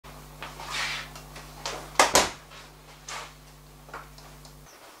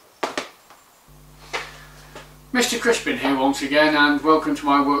Mr. Crispin here once again, and welcome to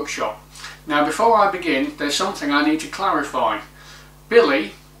my workshop. Now before I begin, there's something I need to clarify.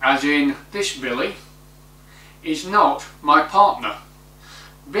 Billy, as in this Billy, is not my partner.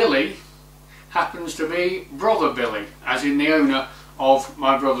 Billy happens to be Brother Billy, as in the owner of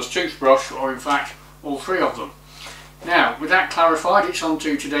my brother's toothbrush, or in fact all three of them. Now with that clarified, it's on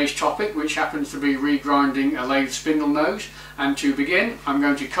to today's topic, which happens to be regrinding a lathe spindle nose. And to begin, I'm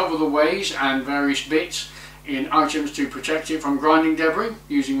going to cover the ways and various bits in items to protect it from grinding debris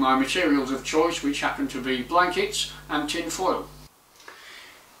using my materials of choice, which happen to be blankets and tin foil.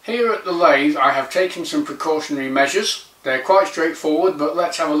 Here at the lathe I have taken some precautionary measures. They're quite straightforward, but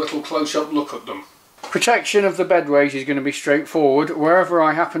let's have a little close-up look at them. Protection of the bedways is going to be straightforward. Wherever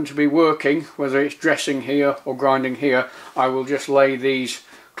I happen to be working, whether it's dressing here or grinding here, I will just lay these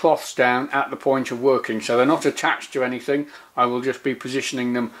cloths down at the point of working, so they're not attached to anything. I will just be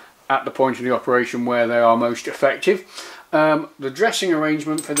positioning them at the point of the operation where they are most effective. The dressing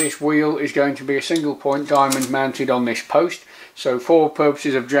arrangement for this wheel is going to be a single point diamond mounted on this post. So for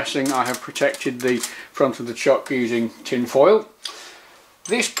purposes of dressing, I have protected the front of the chuck using tin foil.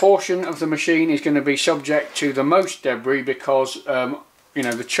 This portion of the machine is going to be subject to the most debris because you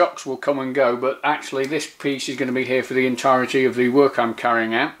know, the chucks will come and go, but actually this piece is going to be here for the entirety of the work I'm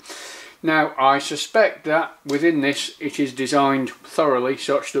carrying out. Now I suspect that within this it is designed thoroughly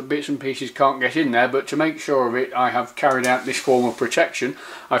such that bits and pieces can't get in there, but to make sure of it I have carried out this form of protection.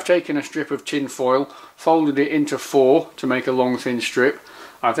 I've taken a strip of tin foil, folded it into 4 to make a long thin strip.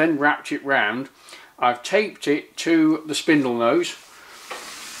 I've then wrapped it round. I've taped it to the spindle nose.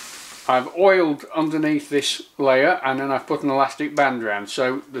 I've oiled underneath this layer, and then I've put an elastic band around,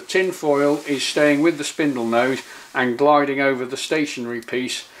 so the tin foil is staying with the spindle nose and gliding over the stationary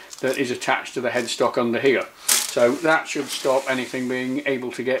piece that is attached to the headstock under here. So that should stop anything being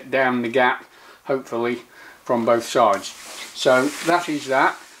able to get down the gap, hopefully from both sides. So that is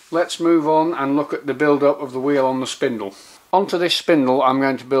that. Let's move on and look at the build up of the wheel on the spindle. Onto this spindle I'm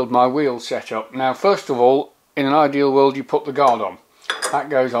going to build my wheel setup. Now first of all, in an ideal world you put the guard on.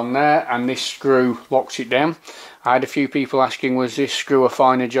 That goes on there and this screw locks it down. I had a few people asking, was this screw a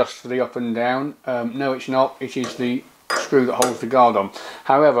fine adjust for the up and down? No, it's not. It is the screw that holds the guard on.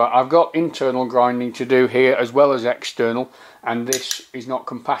 However, I've got internal grinding to do here as well as external, and this is not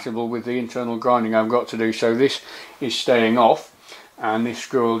compatible with the internal grinding I've got to do, so this is staying off and this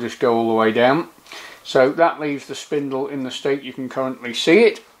screw will just go all the way down. So that leaves the spindle in the state you can currently see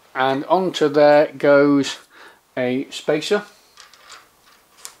it, and onto there goes a spacer.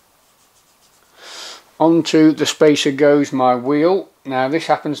 Onto the spacer goes my wheel. Now this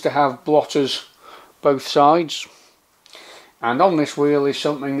happens to have blotters both sides, and on this wheel is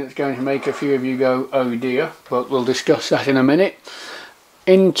something that's going to make a few of you go, oh dear, but we'll discuss that in a minute.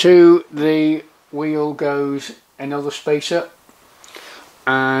 Into the wheel goes another spacer,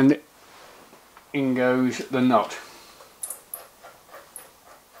 and in goes the nut.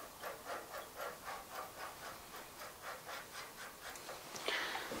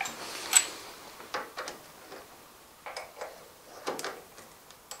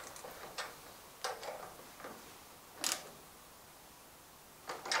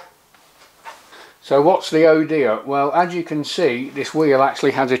 So what's the oh dear? Well, as you can see, this wheel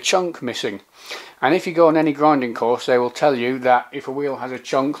actually has a chunk missing. And if you go on any grinding course, they will tell you that if a wheel has a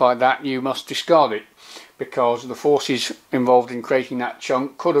chunk like that, you must discard it, because the forces involved in creating that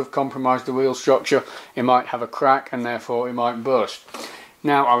chunk could have compromised the wheel structure. It might have a crack and therefore it might burst.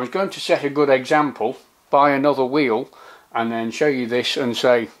 Now, I was going to set a good example, buy another wheel and then show you this and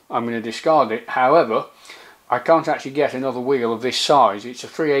say I'm going to discard it. However, I can't actually get another wheel of this size. It's a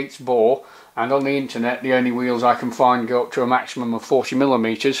 3/8 bore, and on the internet the only wheels I can find go up to a maximum of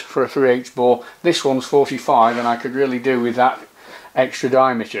 40mm for a 3/8 bore. This one's 45 and I could really do with that extra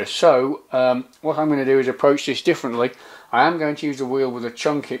diameter. So what I'm going to do is approach this differently. I am going to use a wheel with a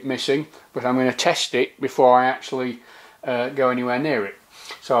chunk missing, but I'm going to test it before I actually go anywhere near it.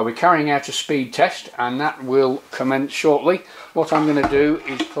 So I'll be carrying out a speed test, and that will commence shortly. What I'm going to do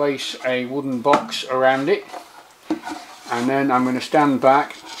is place a wooden box around it, and then I'm going to stand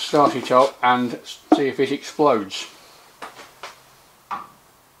back, start it up and see if it explodes.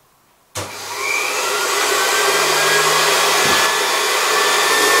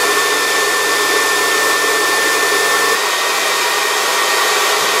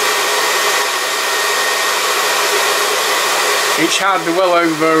 It's had well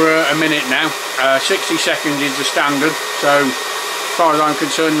over a minute now. 60 seconds is the standard, so as far as I'm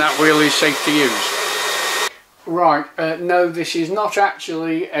concerned that wheel is safe to use. Right, no, this is not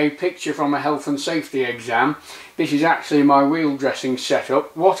actually a picture from a health and safety exam. This is actually my wheel dressing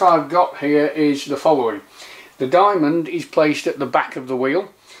setup. What I've got here is the following. The diamond is placed at the back of the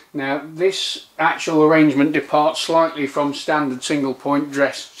wheel. Now this actual arrangement departs slightly from standard single point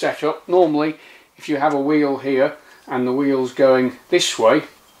dress setup. Normally if you have a wheel here and the wheel's going this way,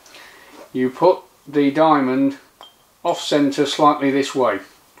 you put the diamond off centre slightly this way.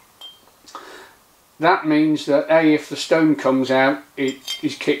 That means that if the stone comes out, it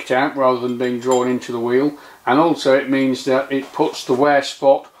is kicked out rather than being drawn into the wheel, and also it means that it puts the wear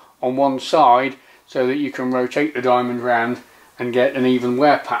spot on one side so that you can rotate the diamond round and get an even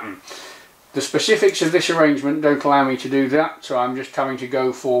wear pattern. The specifics of this arrangement don't allow me to do that, so I'm just having to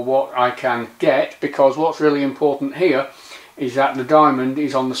go for what I can get, because what's really important here is that the diamond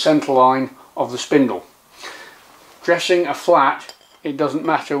is on the centre line of the spindle. Dressing a flat, it doesn't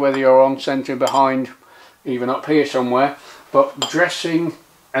matter whether you're on centre, behind, even up here somewhere, but dressing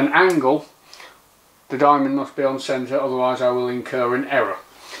an angle, the diamond must be on centre, otherwise I will incur an error.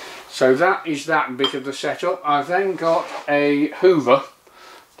 So that is that bit of the setup. I've then got a hoover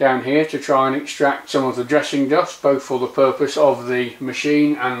down here to try and extract some of the dressing dust, both for the purpose of the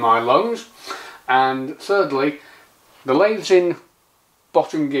machine and my lungs. And thirdly, the lathe's in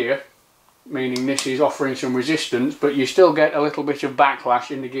bottom gear, meaning this is offering some resistance, but you still get a little bit of backlash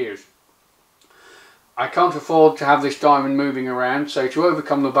in the gears. I can't afford to have this diamond moving around, so to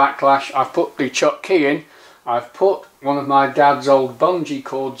overcome the backlash I've put the chuck key in. I've put one of my dad's old bungee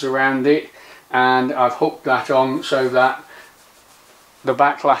cords around it and I've hooked that on so that the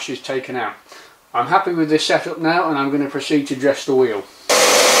backlash is taken out. I'm happy with this setup now, and I'm going to proceed to dress the wheel.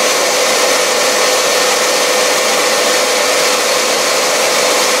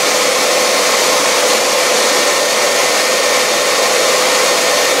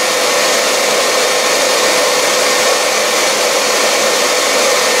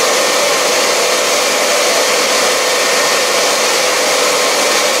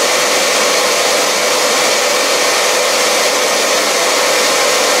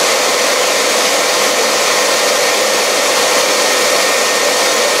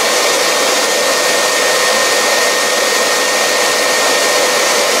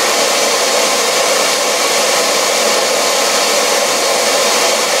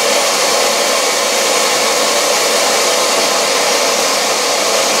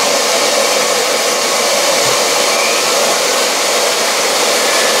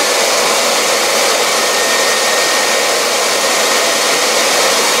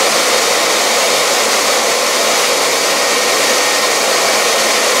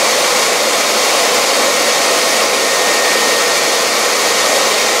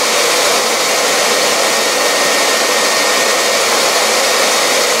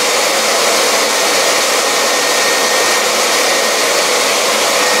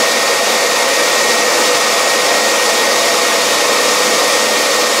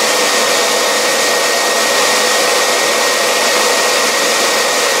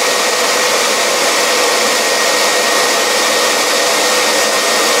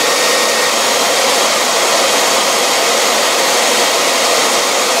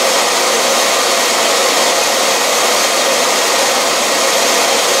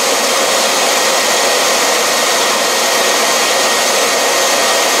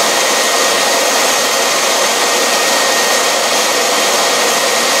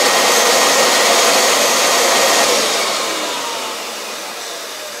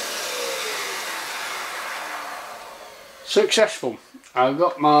 Successful. I've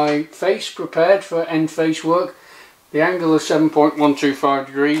got my face prepared for end face work. The angle of 7.125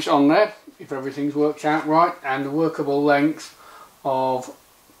 degrees on there, if everything's worked out right, and a workable length of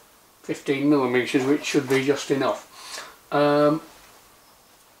 15mm, which should be just enough.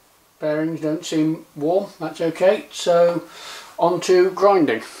 Bearings don't seem warm, that's okay, so on to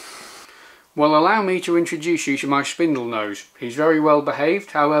grinding. Well, allow me to introduce you to my spindle nose. He's very well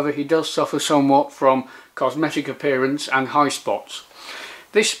behaved, however he does suffer somewhat from cosmetic appearance and high spots.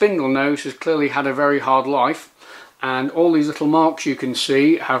 This spindle nose has clearly had a very hard life, and all these little marks you can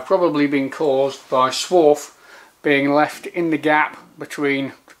see have probably been caused by swarf being left in the gap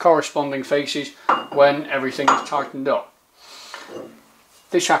between the corresponding faces when everything is tightened up.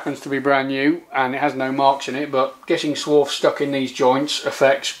 This happens to be brand new and it has no marks in it, but getting swarf stuck in these joints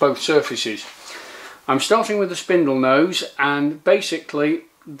affects both surfaces. I'm starting with the spindle nose, and basically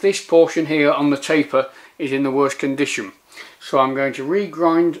this portion here on the taper is in the worst condition. So I'm going to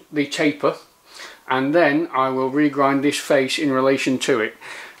regrind the taper, and then I will regrind this face in relation to it.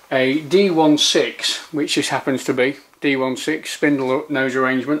 A D16, which this happens to be, D16 spindle nose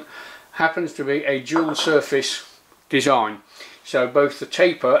arrangement, happens to be a dual surface design. So both the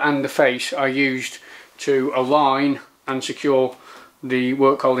taper and the face are used to align and secure the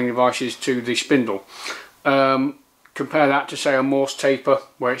work holding devices to the spindle. Compare that to say a Morse taper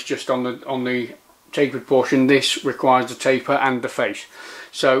where it's just on the tapered portion. This requires the taper and the face,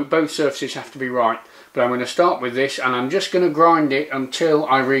 so both surfaces have to be right. But I'm going to start with this, and I'm just going to grind it until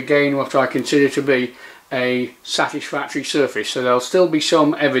I regain what I consider to be a satisfactory surface. So there'll still be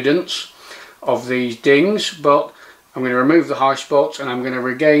some evidence of these dings, but I'm going to remove the high spots and I'm going to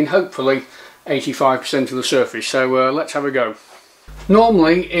regain hopefully 85% of the surface. So let's have a go.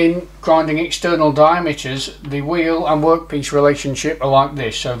 Normally in grinding external diameters, the wheel and workpiece relationship are like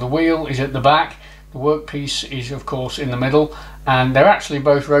this. So the wheel is at the back, the workpiece is of course in the middle, and they're actually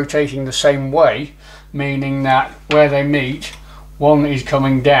both rotating the same way, meaning that where they meet, one is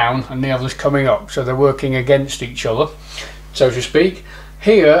coming down and the other's coming up, so they're working against each other, so to speak.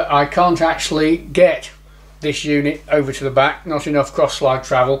 Here I can't actually get this unit over to the back, not enough cross slide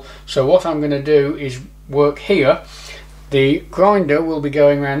travel, so what I'm going to do is work here. The grinder will be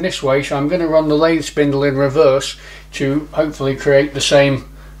going around this way, so I'm going to run the lathe spindle in reverse to hopefully create the same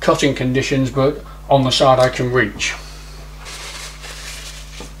cutting conditions but on the side I can reach.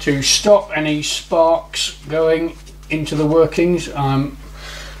 To stop any sparks going into the workings, I'm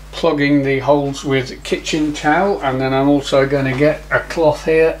plugging the holes with kitchen towel, and then I'm also going to get a cloth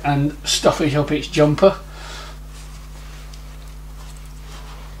here and stuff it up its jumper.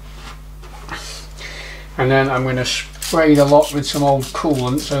 And then I'm going to spray the lot with some old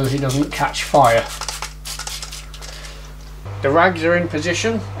coolant so that it doesn't catch fire. The rags are in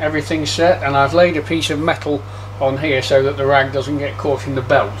position, everything's set, and I've laid a piece of metal on here so that the rag doesn't get caught in the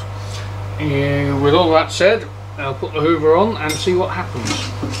belt. With all that said, I'll put the hoover on and see what happens.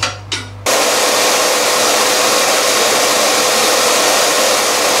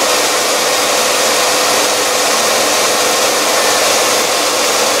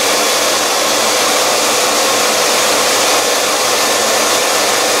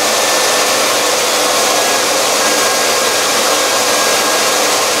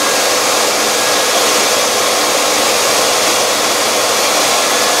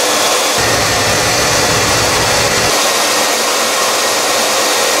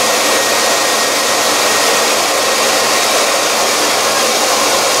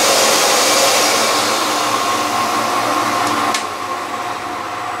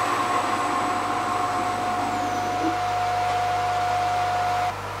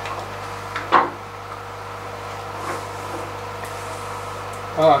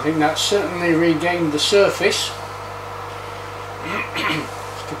 Well, I think that's certainly regained the surface.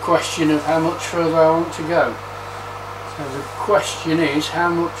 It's a question of how much further I want to go. So the question is, how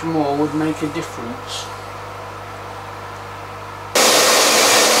much more would make a difference?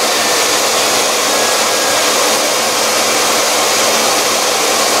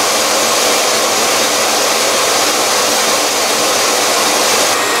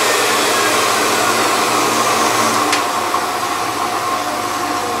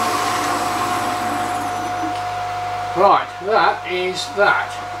 Right, that is that.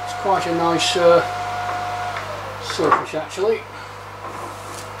 It's quite a nice surface actually.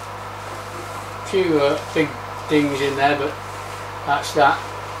 A few big dings in there, but that's that.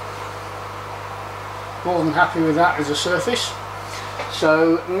 More than happy with that as a surface.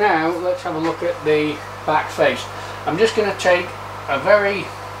 So now let's have a look at the back face. I'm just going to take a very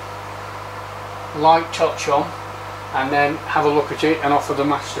light touch on and then have a look at it and offer the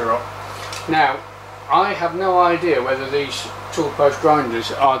master up. Now, I have no idea whether these tool post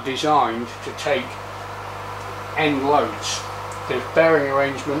grinders are designed to take end loads. The bearing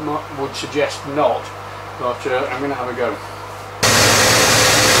arrangement would suggest not, but I'm going to have a go.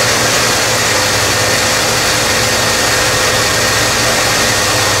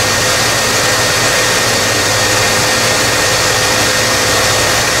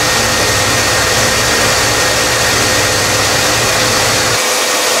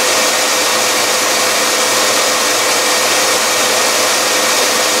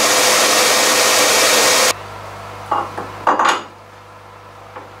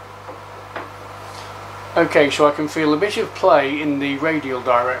 Okay, so I can feel a bit of play in the radial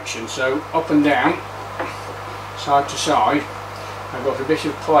direction, so up and down, side to side, I've got a bit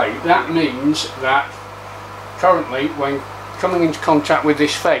of play. That means that currently, when coming into contact with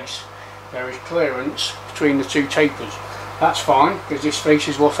this face, there is clearance between the two tapers. That's fine, because this face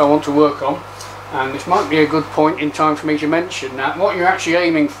is what I want to work on, and this might be a good point in time for me to mention that what you're actually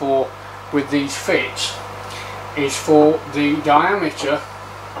aiming for with these fits is for the diameter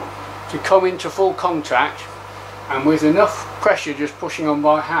to come into full contact, and with enough pressure just pushing on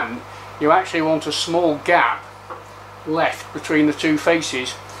by hand, you actually want a small gap left between the two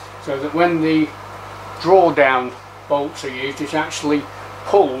faces, so that when the drawdown bolts are used, it actually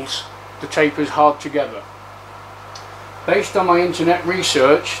pulls the tapers hard together. Based on my internet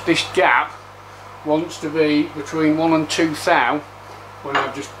research, this gap wants to be between 1 and 2 thou when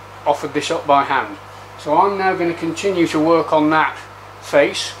I've just offered this up by hand. So I'm now going to continue to work on that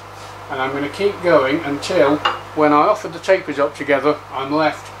face, and I'm going to keep going until when I offer the tapers up together I'm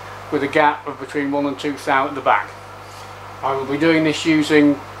left with a gap of between 1 and 2 thou at the back. I will be doing this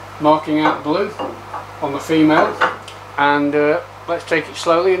using marking out blue on the female, and let's take it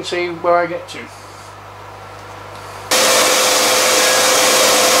slowly and see where I get to.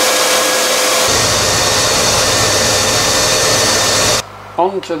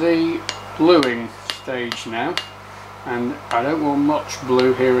 On to the bluing stage now, and I don't want much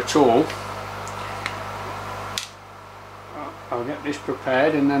blue here at all. I'll get this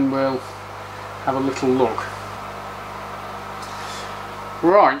prepared and then we'll have a little look.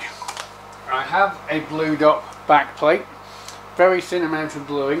 Right, I have a blued up back plate, very thin amount of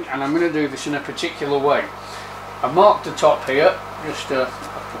bluing, and I'm going to do this in a particular way. I've marked the top here, just a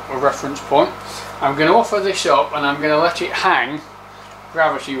reference point. I'm going to offer this up and I'm going to let it hang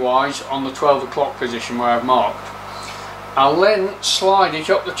gravity wise on the 12 o'clock position where I've marked. I'll then slide it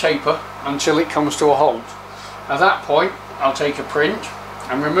up the taper until it comes to a halt. At that point I'll take a print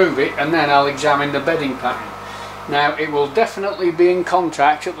and remove it, and then I'll examine the bedding pattern. Now it will definitely be in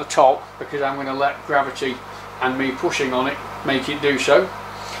contact at the top because I'm going to let gravity and me pushing on it make it do so.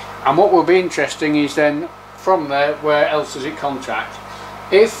 And what will be interesting is then from there, where else does it contact?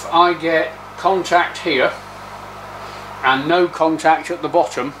 If I get contact here and no contact at the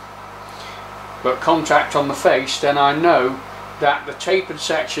bottom but contact on the face, then I know that the tapered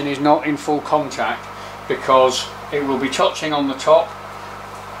section is not in full contact, because it will be touching on the top,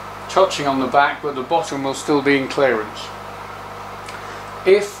 touching on the back, but the bottom will still be in clearance.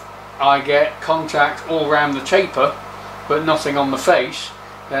 If I get contact all round the taper but nothing on the face,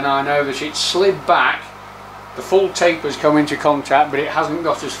 then I know that it's slid back, the full taper's come into contact but it hasn't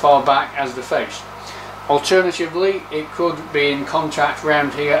got as far back as the face. Alternatively, it could be in contact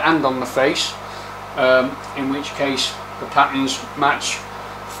round here and on the face, in which case the patterns match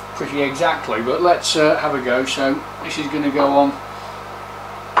pretty exactly, but let's have a go. So this is going to go on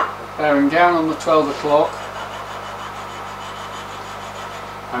bearing down on the 12 o'clock.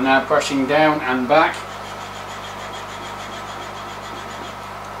 I'm now pressing down and back.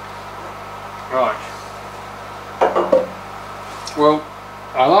 Right. Well,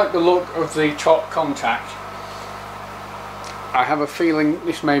 I like the look of the top contact. I have a feeling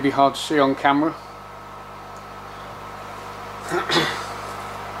this may be hard to see on camera.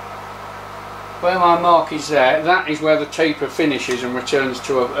 Where my mark is there, that is where the taper finishes and returns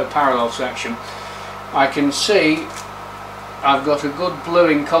to a parallel section. I can see I've got a good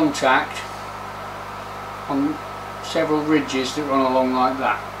bluing contact on several ridges that run along like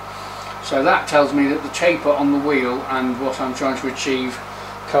that. So that tells me that the taper on the wheel and what I'm trying to achieve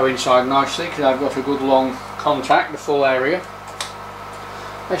coincide nicely, because I've got a good long contact, the full area.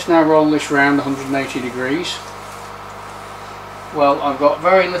 Let's now roll this round 180 degrees. Well, I've got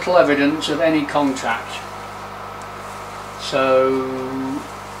very little evidence of any contact. So,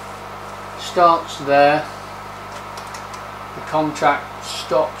 starts there, the contact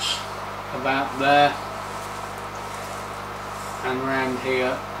stops about there, and round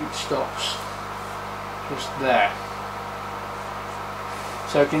here it stops just there.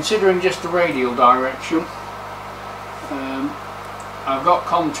 So considering just the radial direction, I've got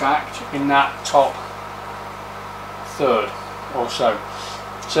contact in that top third or so.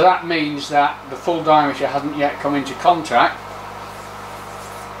 So that means that the full diameter hasn't yet come into contact.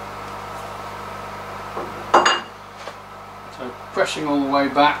 So pressing all the way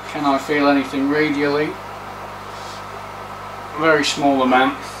back, can I feel anything radially? Very small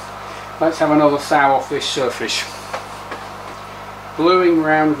amount. Let's have another thou off this surface. Bluing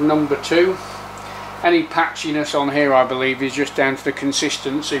round number 2. Any patchiness on here, I believe, is just down to the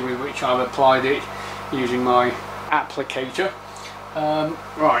consistency with which I've applied it using my applicator.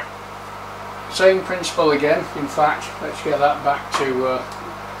 Right, same principle again. In fact, let's get that back to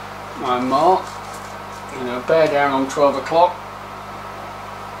my mark. Bear down on 12 o'clock.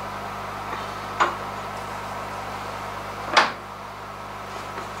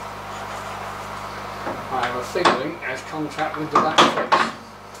 I have a feeling it has contact with the back face.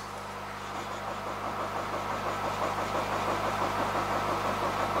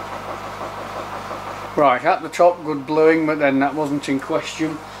 Right, at the top good bluing, but then that wasn't in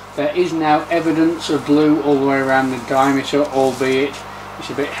question. There is now evidence of blue all the way around the diameter, albeit it's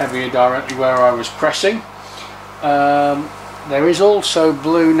a bit heavier directly where I was pressing. There is also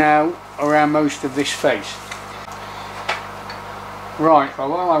blue now around most of this face. Right, well,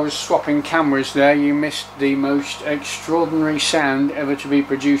 while I was swapping cameras there, you missed the most extraordinary sound ever to be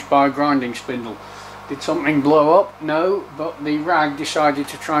produced by a grinding spindle. Did something blow up? No, but the rag decided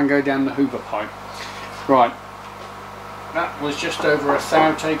to try and go down the Hoover pipe. Right, that was just over a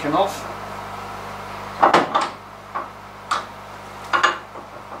thou taken off.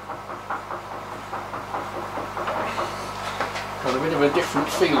 Got a bit of a different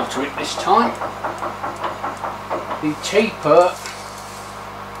feel to it this time. The taper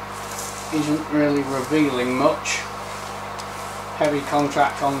isn't really revealing much. Heavy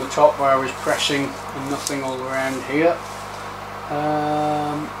contact on the top where I was pressing and nothing all around here.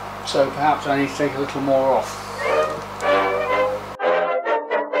 So perhaps I need to take a little more off.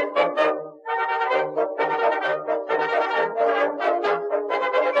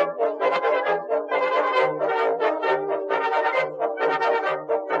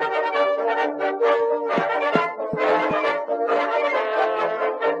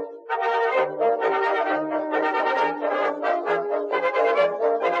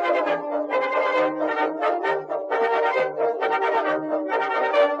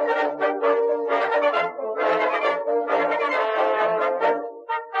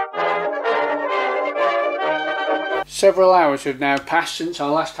 Several hours have now passed since I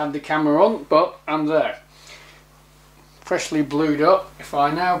last had the camera on, but I'm there. Freshly blued up. If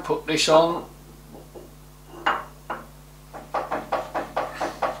I now put this on,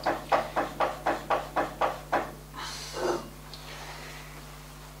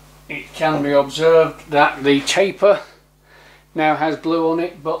 it can be observed that the taper now has blue on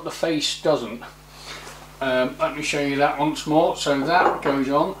it, but the face doesn't. Let me show you that once more. So that goes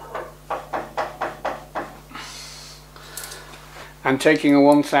on. And taking a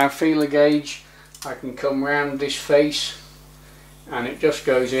 1/1000 feeler gauge, I can come round this face and it just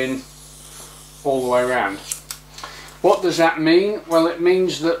goes in all the way around. What does that mean? Well, it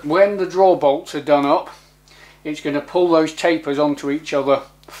means that when the draw bolts are done up, it's going to pull those tapers onto each other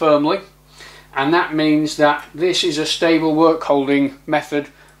firmly, and that means that this is a stable work holding method,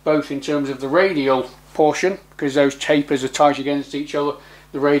 both in terms of the radial portion, because those tapers are tight against each other,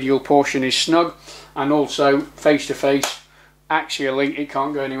 the radial portion is snug, and also face to face. Axially, it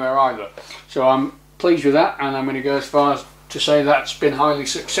can't go anywhere either. So I'm pleased with that, and I'm going to go as far as to say that's been highly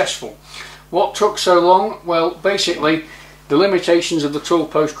successful. What took so long? Well, basically the limitations of the tool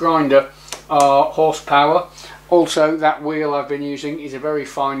post grinder are horsepower. Also, that wheel I've been using is a very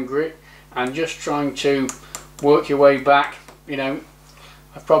fine grit, and just trying to work your way back, you know,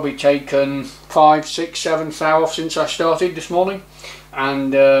 I've probably taken 5, 6, 7 thou off since I started this morning,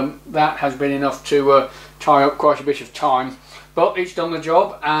 and that has been enough to tie up quite a bit of time. But it's done the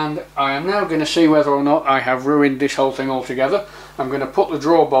job, and I am now going to see whether or not I have ruined this whole thing altogether. I'm going to put the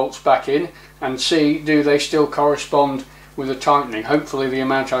draw bolts back in and see, do they still correspond with the tightening. Hopefully the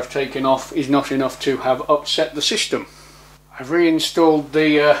amount I've taken off is not enough to have upset the system. I've reinstalled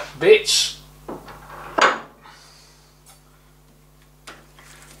the bits.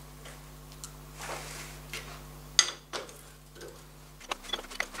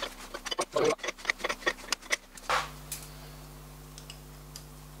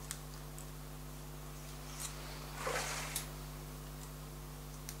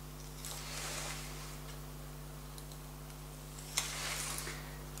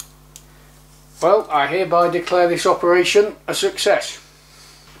 Well, I hereby declare this operation a success.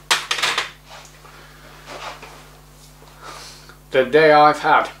 The day I've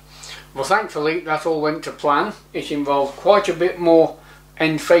had. Well, thankfully that all went to plan. It involved quite a bit more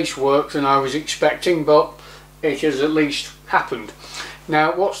end face work than I was expecting, but it has at least happened.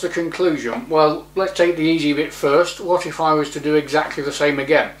 Now, what's the conclusion? Well, let's take the easy bit first. What if I was to do exactly the same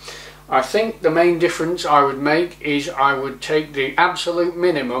again? I think the main difference I would make is I would take the absolute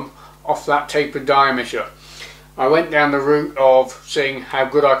minimum off that tapered diameter. I went down the route of seeing how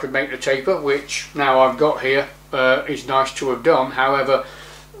good I could make the taper, which now I've got here is nice to have done. However,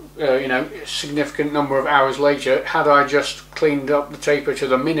 you know, a significant number of hours later, had I just cleaned up the taper to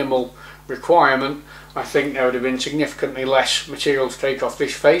the minimal requirement, I think there would have been significantly less material to take off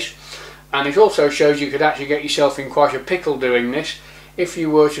this face. And it also shows you could actually get yourself in quite a pickle doing this. If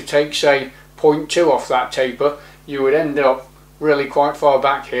you were to take, say, 0.2 off that taper, you would end up really quite far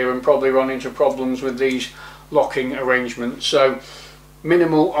back here and probably run into problems with these locking arrangements. So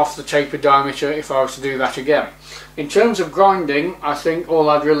minimal off the taper diameter if I was to do that again. In terms of grinding, I think all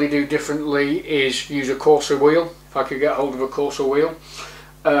I'd really do differently is use a coarser wheel, if I could get hold of a coarser wheel.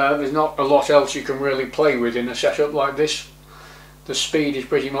 There's not a lot else you can really play with in a setup like this. The speed is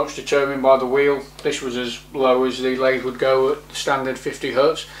pretty much determined by the wheel. This was as low as the lathe would go at the standard 50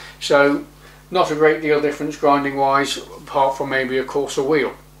 Hz. So not a great deal difference grinding wise, apart from maybe a coarser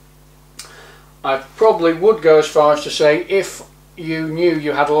wheel. I probably would go as far as to say, if you knew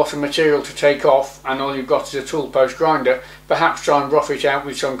you had a lot of material to take off and all you've got is a tool post grinder, perhaps try and rough it out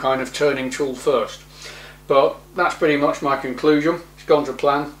with some kind of turning tool first. But that's pretty much my conclusion. It's gone to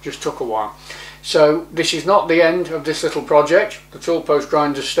plan, just took a while. So this is not the end of this little project. The tool post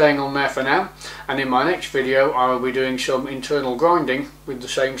grinder is staying on there for now, and in my next video I will be doing some internal grinding with the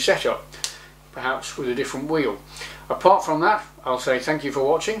same setup, perhaps with a different wheel. Apart from that, I'll say thank you for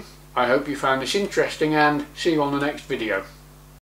watching. I hope you found this interesting, and see you on the next video.